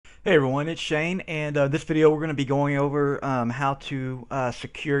Hey everyone, it's Shane, and this video we're going to be going over how to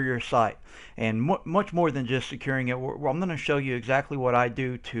secure your site, and much more than just securing it. I'm going to show you exactly what I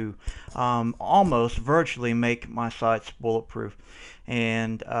do to almost virtually make my sites bulletproof,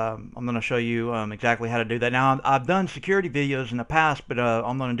 and I'm going to show you exactly how to do that. Now, I've done security videos in the past, but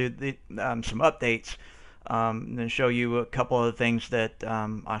I'm going to do some updates, and then show you a couple of the things that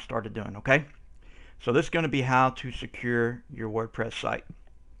I started doing. Okay, so this is going to be how to secure your WordPress site.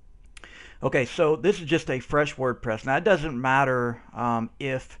 Okay, so this is just a fresh WordPress. Now it doesn't matter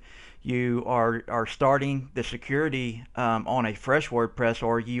if you are starting the security on a fresh WordPress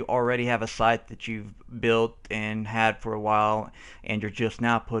or you already have a site that you've built and had for a while and you're just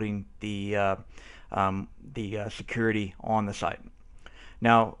now putting the security on the site.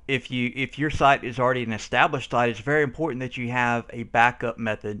 Now, if your site is already an established site, it's very important that you have a backup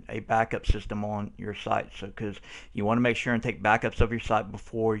method, a backup system on your site. So, because you want to make sure and take backups of your site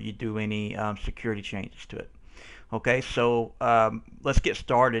before you do any security changes to it. Okay, so let's get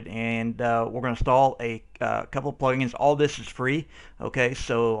started, and we're going to install a couple of plugins. All this is free. Okay,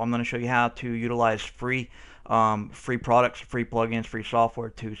 so I'm going to show you how to utilize free products, free plugins, free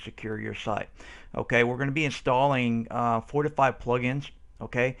software to secure your site. Okay, we're going to be installing 4 to 5 plugins.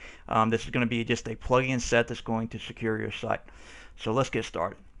 Okay, this is going to be just a plugin set that's going to secure your site. So let's get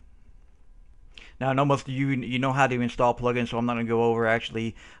started. Now, I know most of you know how to install plugins, so I'm not going to go over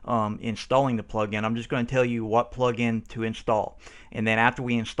actually installing the plugin. I'm just going to tell you what plugin to install. And then after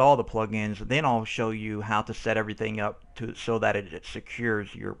we install the plugins, then I'll show you how to set everything up so that it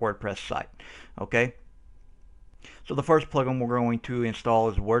secures your WordPress site. Okay? So the first plugin we're going to install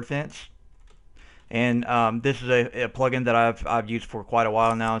is wordfence. And this is a plugin that I've used for quite a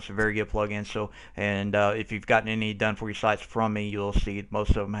while now. It's a very good plugin. So, and if you've gotten any done for your sites from me, you'll see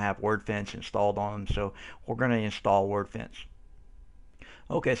most of them have wordfence installed on them. So we're going to install wordfence.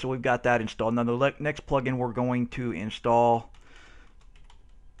 Okay, so we've got that installed. Now the next plugin we're going to install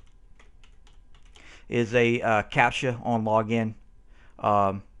is a captcha on login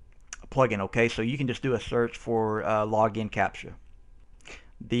plugin. Okay, so you can just do a search for login captcha.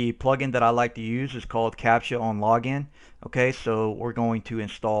 The plugin that I like to use is called captcha on login. Okay, so we're going to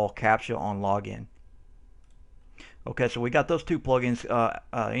install captcha on login. Okay, so we got those 2 plugins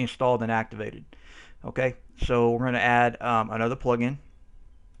installed and activated. Okay, so we're going to add another plugin.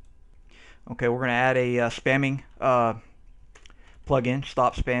 Okay, we're going to add a spamming plugin,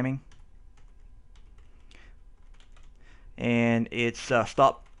 stop spamming, and it's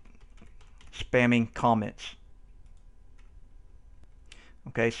stop spamming comments.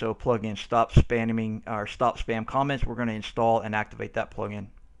 Okay, so plugin stop spamming or stop spam comments. We're going to install and activate that plugin.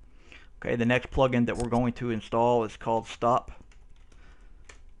 Okay, the next plugin that we're going to install is called stop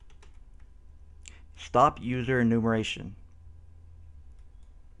user enumeration.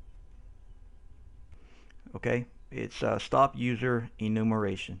 Okay, it's stop user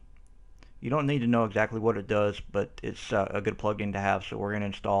enumeration. You don't need to know exactly what it does, but it's a good plugin to have, so we're going to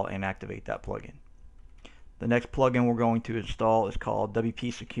install and activate that plugin. The next plugin we're going to install is called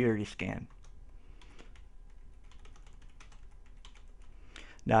WP Security Scan.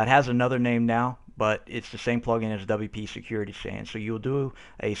 Now it has another name now, but it's the same plugin as WP Security Scan. So you'll do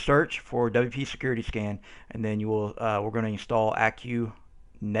a search for WP Security Scan, and then you will we're going to install Acunetics,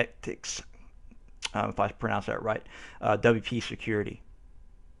 if I pronounce that right, WP Security.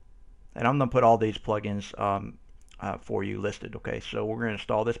 And I'm going to put all these plugins for you listed. Okay, so we're going to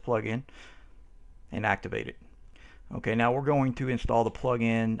install this plugin and activate it. Okay, now we're going to install the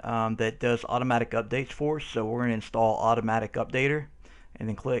plugin that does automatic updates for us. So we're going to install Automatic Updater and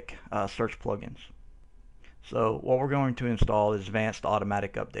then click Search Plugins. So what we're going to install is Advanced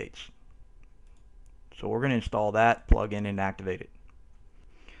Automatic Updates. So we're going to install that plugin and activate it.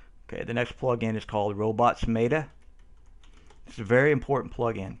 Okay, the next plugin is called Robots Meta. It's a very important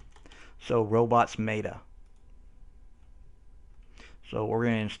plugin. So Robots Meta. So we're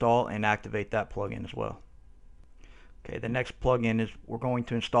going to install and activate that plugin as well. Okay, the next plugin is we're going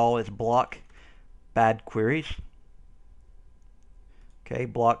to install is Block Bad Queries. Okay,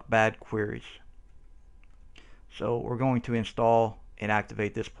 Block Bad Queries. So we're going to install and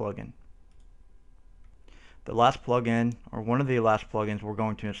activate this plugin. The last plugin, or one of the last plugins we're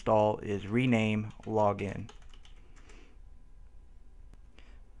going to install is Rename Login.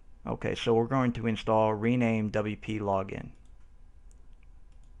 Okay, so we're going to install Rename WP Login.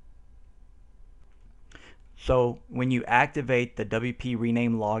 So when you activate the WP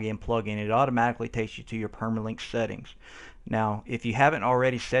Rename Login plugin, it automatically takes you to your permalink settings. Now, if you haven't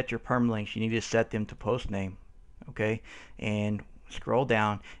already set your permalinks, you need to set them to post name. Okay, and scroll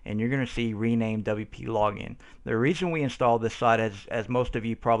down, and you're going to see rename WP login. The reason we installed this site, as most of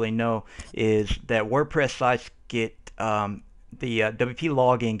you probably know, is that WordPress sites get the WP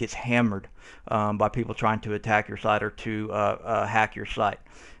login gets hammered by people trying to attack your site or to hack your site.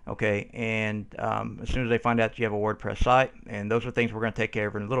 Okay, and as soon as they find out you have a WordPress site, and those are things we're going to take care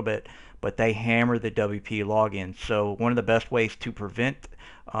of in a little bit, but they hammer the WP login. So one of the best ways to prevent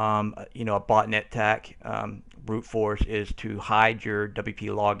a botnet attack, brute force, is to hide your WP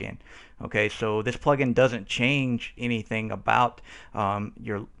login. Okay, so this plugin doesn't change anything about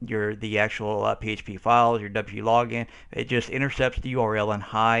the actual PHP files, your WP login. It just intercepts the URL and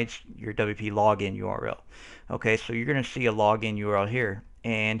hides your WP login URL. Okay, so you're going to see a login URL here,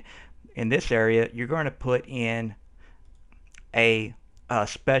 and in this area you're going to put in a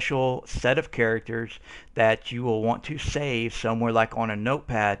special set of characters that you will want to save somewhere like on a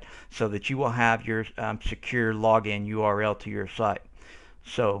notepad, so that you will have your secure login URL to your site.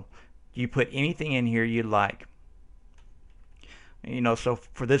 So you put anything in here you like. So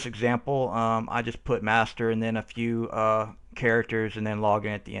for this example, I just put master and then a few characters and then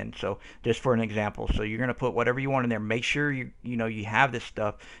login at the end. So just for an example, so you're going to put whatever you want in there. Make sure you have this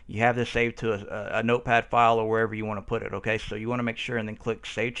stuff. You have this saved to a notepad file or wherever you want to put it. Okay, so you want to make sure and then click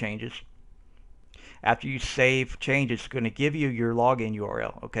save changes. After you save changes, it's going to give you your login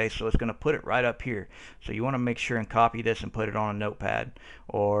URL. Okay, so it's going to put it right up here. So you want to make sure and copy this and put it on a notepad,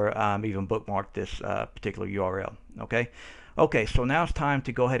 or even bookmark this particular URL. Okay, so now it's time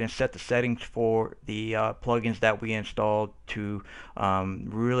to go ahead and set the settings for the plugins that we installed to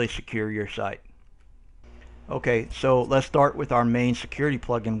really secure your site. Okay, so let's start with our main security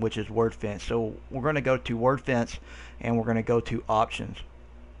plugin, which is wordfence. So we're going to go to wordfence and we're going to go to options.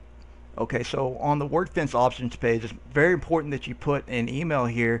 Okay, so on the wordfence options page, it's very important that you put an email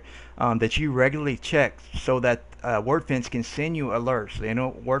here that you regularly check, so that wordfence can send you alerts.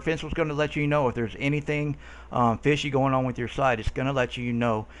 Wordfence was going to let you know if there's anything fishy going on with your site. It's going to let you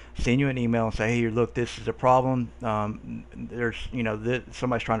know, send you an email and say, hey, look, this is a problem. There's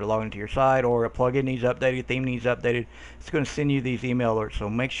somebody's trying to log into your site, or a plugin needs updated, theme needs updated. It's going to send you these email alerts. So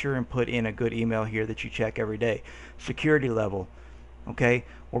make sure and put in a good email here that you check every day. Security level. Okay,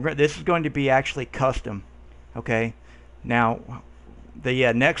 this is going to be actually custom. Okay, now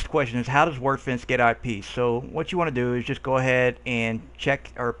the next question is, how does wordfence get IP? So what you want to do is just go ahead and check,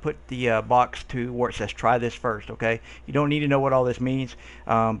 or put the box to where it says try this first. Okay, you don't need to know what all this means,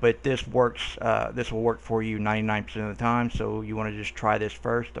 but this works. This will work for you 99% of the time, so you want to just try this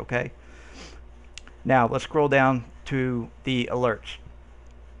first. Okay, now let's scroll down to the alerts.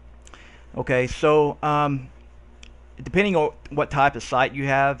 Okay, so depending on what type of site you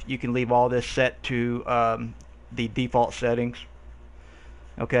have, you can leave all this set to the default settings.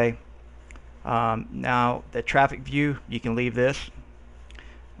 Okay, now the traffic view, you can leave this.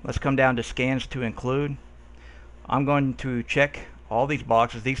 Let's come down to scans to include. I'm going to check all these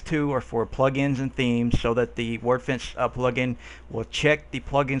boxes. These two are for plugins and themes, so that the wordfence plugin will check the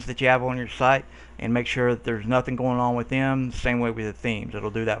plugins that you have on your site and make sure that there's nothing going on with them. Same way with the themes,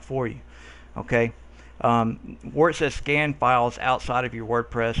 it'll do that for you. Okay, where it says scan files outside of your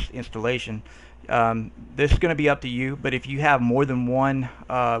WordPress installation, this is going to be up to you, but if you have more than one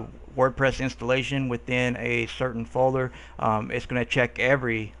WordPress installation within a certain folder, it's going to check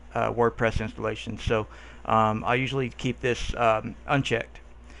every WordPress installation. So I usually keep this unchecked.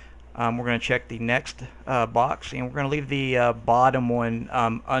 We're going to check the next box, and we're going to leave the bottom one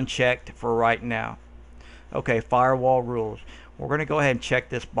unchecked for right now. Okay, firewall rules. We're going to go ahead and check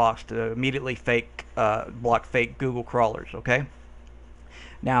this box to immediately block fake Google crawlers. Okay,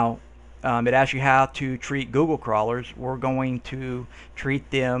 now it asks you how to treat Google crawlers. We're going to treat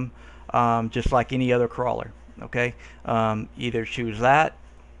them just like any other crawler. Okay, either choose that.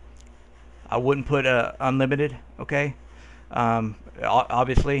 I wouldn't put unlimited. Okay,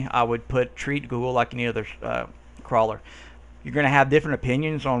 obviously I would treat Google like any other crawler. You're going to have different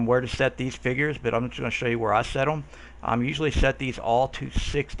opinions on where to set these figures, but I'm just going to show you where I set them. I'm usually set these all to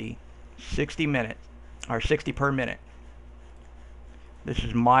 60 minutes, or 60 per minute. This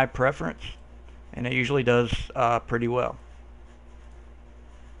is my preference, and it usually does pretty well.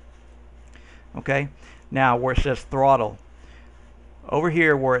 Okay, now where it says throttle, over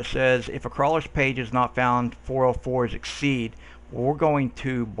here where it says if a crawler's page is not found, 404s exceed, we're going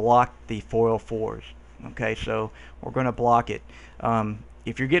to block the 404s. Okay, so we're going to block it.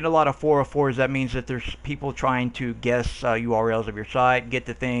 If you're getting a lot of 404s, that means that there's people trying to guess URLs of your site, get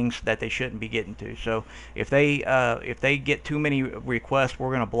to things that they shouldn't be getting to. So if they get too many requests, we're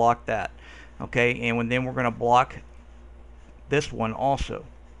going to block that. Okay, and then we're going to block this one also,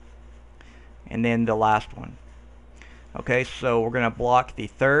 and then the last one. Okay, so we're going to block the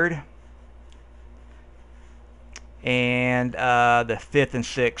 3rd and the 5th and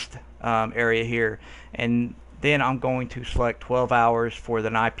 6th area here, and then I'm going to select 12 hours for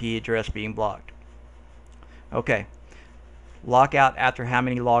an IP address being blocked. Okay, lockout after how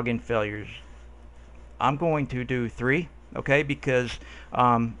many login failures? I'm going to do 3, okay, because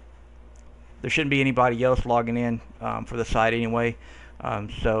there shouldn't be anybody else logging in for the site anyway,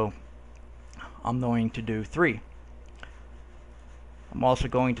 so I'm going to do 3. I'm also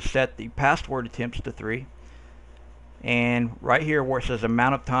going to set the password attempts to 3, and right here where it says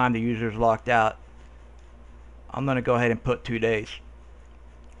amount of time the user is locked out, I'm going to go ahead and put 2 days.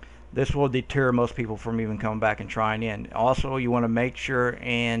 This will deter most people from even coming back and trying in. Also, you want to make sure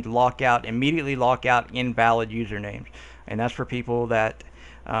and immediately lock out invalid usernames, and that's for people that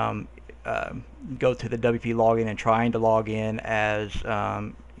go to the WP login and trying to log in as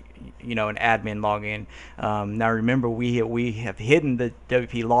an admin login. Now remember, we have hidden the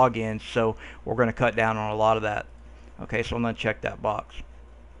WP login, so we're going to cut down on a lot of that. Okay, so I'm going to check that box.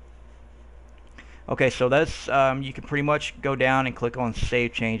 Okay, so that's you can pretty much go down and click on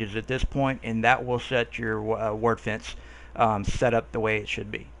Save Changes at this point, and that will set your wordfence set up the way it should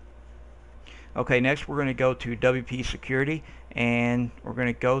be. Okay, next we're going to go to WP Security, and we're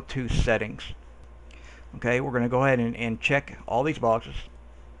going to go to Settings. Okay, we're going to go ahead and check all these boxes.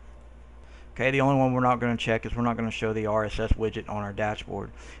 Okay, the only one we're not going to check is we're not going to show the RSS widget on our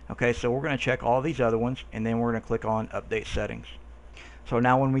dashboard. Okay, so we're going to check all these other ones, and then we're going to click on Update Settings. So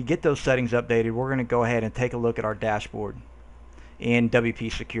now when we get those settings updated, we're going to go ahead and take a look at our dashboard in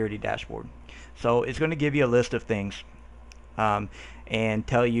WP Security Dashboard. So it's going to give you a list of things and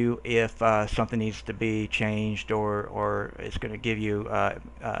tell you if something needs to be changed, or it's going to give you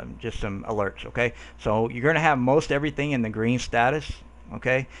just some alerts. Okay, so you're going to have most everything in the green status.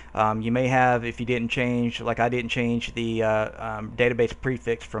 Okay, you may have, if you didn't change, like I didn't change the database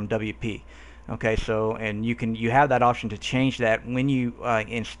prefix from WP. Okay, so and you have that option to change that when you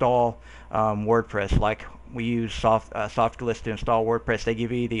install WordPress. Like we use SoftGlitz to install WordPress, they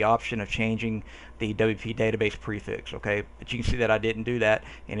give you the option of changing the WP database prefix. Okay, but you can see that I didn't do that,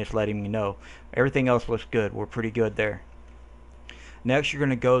 and it's letting me know. Everything else looks good. We're pretty good there. Next, you're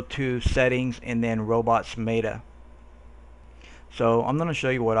going to go to Settings and then Robots Meta. So I'm going to show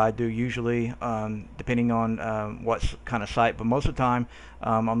you what I do usually, depending on what kind of site, but most of the time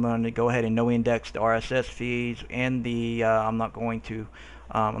I'm going to go ahead and no index the RSS feeds, and the I'm going to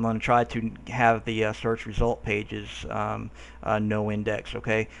try to have the search result pages no index.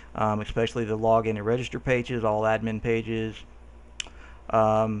 Okay, especially the login and register pages, all admin pages.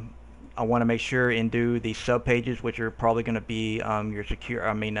 I want to make sure and do the sub pages, which are probably going to be your secure,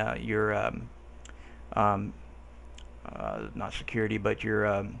 not security, but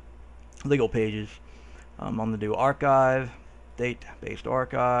your legal pages. I'm going to do archive, date-based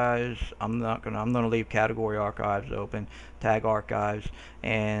archives. I'm going to leave category archives open, tag archives,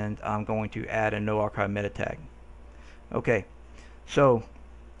 and I'm going to add a no archive meta tag. Okay, so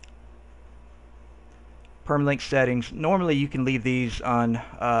permalink settings. Normally you can leave these on.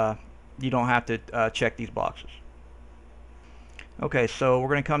 You don't have to check these boxes. Okay, so we're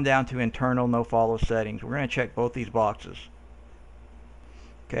going to come down to internal no follow settings. We're going to check both these boxes.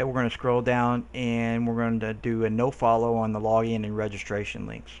 Okay, we're going to scroll down and we're going to do a no follow on the login and registration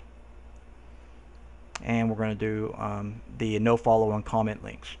links. And we're going to do the no follow on comment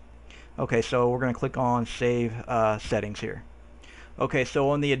links. Okay, so we're going to click on Save Settings here. Okay, so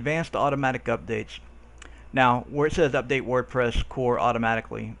on the advanced automatic updates, now where it says update WordPress core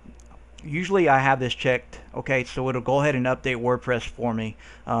automatically, usually I have this checked. Okay, so it'll go ahead and update WordPress for me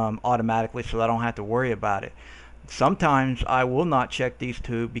automatically, so I don't have to worry about it. Sometimes I will not check these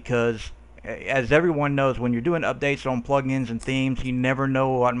two because, as everyone knows, when you're doing updates on plugins and themes, you never know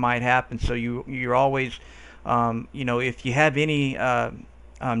what might happen. So you're always, if you have any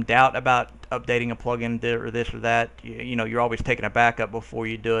doubt about updating a plugin or this or that, you're always taking a backup before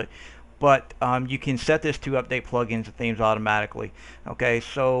you do it. But you can set this to update plugins and themes automatically. Okay,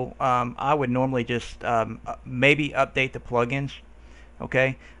 so I would normally just maybe update the plugins,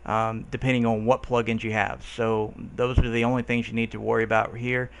 okay, depending on what plugins you have. So those are the only things you need to worry about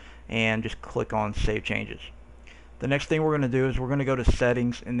here, and just click on Save Changes. The next thing we're going to do is we're going to go to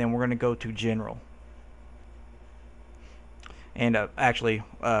Settings, and then we're going to go to General. And actually,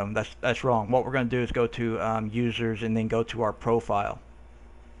 that's wrong. What we're going to do is go to Users, and then go to our profile.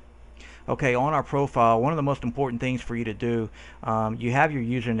 Okay, on our profile, one of the most important things for you to do, you have your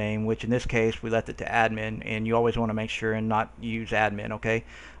username, which in this case we left it to admin, and you always want to make sure and not use admin. Okay,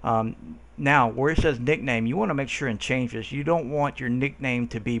 now where it says nickname, you want to make sure and change this. You don't want your nickname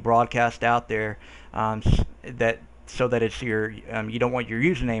to be broadcast out there that so that it's your you don't want your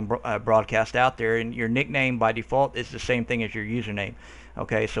username broadcast out there, and your nickname by default is the same thing as your username.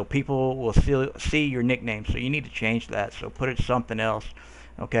 Okay, so people will still see your nickname, so you need to change that. So put it something else.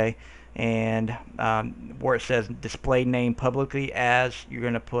 Okay, and where it says display name publicly as, you're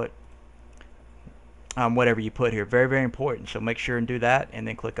going to put whatever you put here. Very, very important. So make sure and do that, and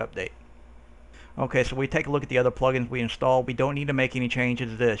then click update. Okay, so we take a look at the other plugins we installed. We don't need to make any changes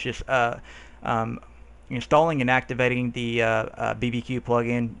to this. Just installing and activating the BBQ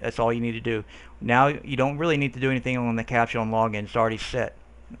plugin. That's all you need to do. Now you don't really need to do anything on the captcha on login. It's already set.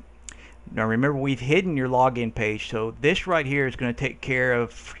 Now remember, we've hidden your login page, so this right here is going to take care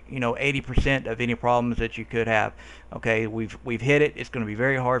of 80% of any problems that you could have. Okay, we've hid it. It's going to be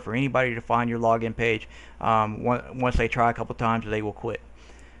very hard for anybody to find your login page. Once they try a couple times, they will quit.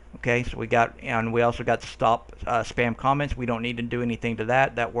 Okay, so we also got to stop spam comments. We don't need to do anything to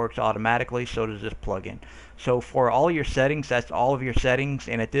that. That works automatically. So does this plugin. So for all your settings, that's all of your settings,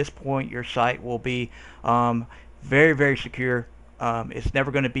 and at this point your site will be very, very secure. It's never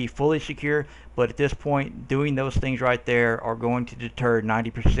going to be fully secure, but at this point, doing those things right there are going to deter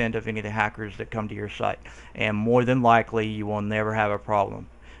 90% of any of the hackers that come to your site. And more than likely, you will never have a problem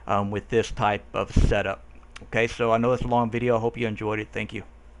with this type of setup. Okay, so I know it's a long video. I hope you enjoyed it. Thank you.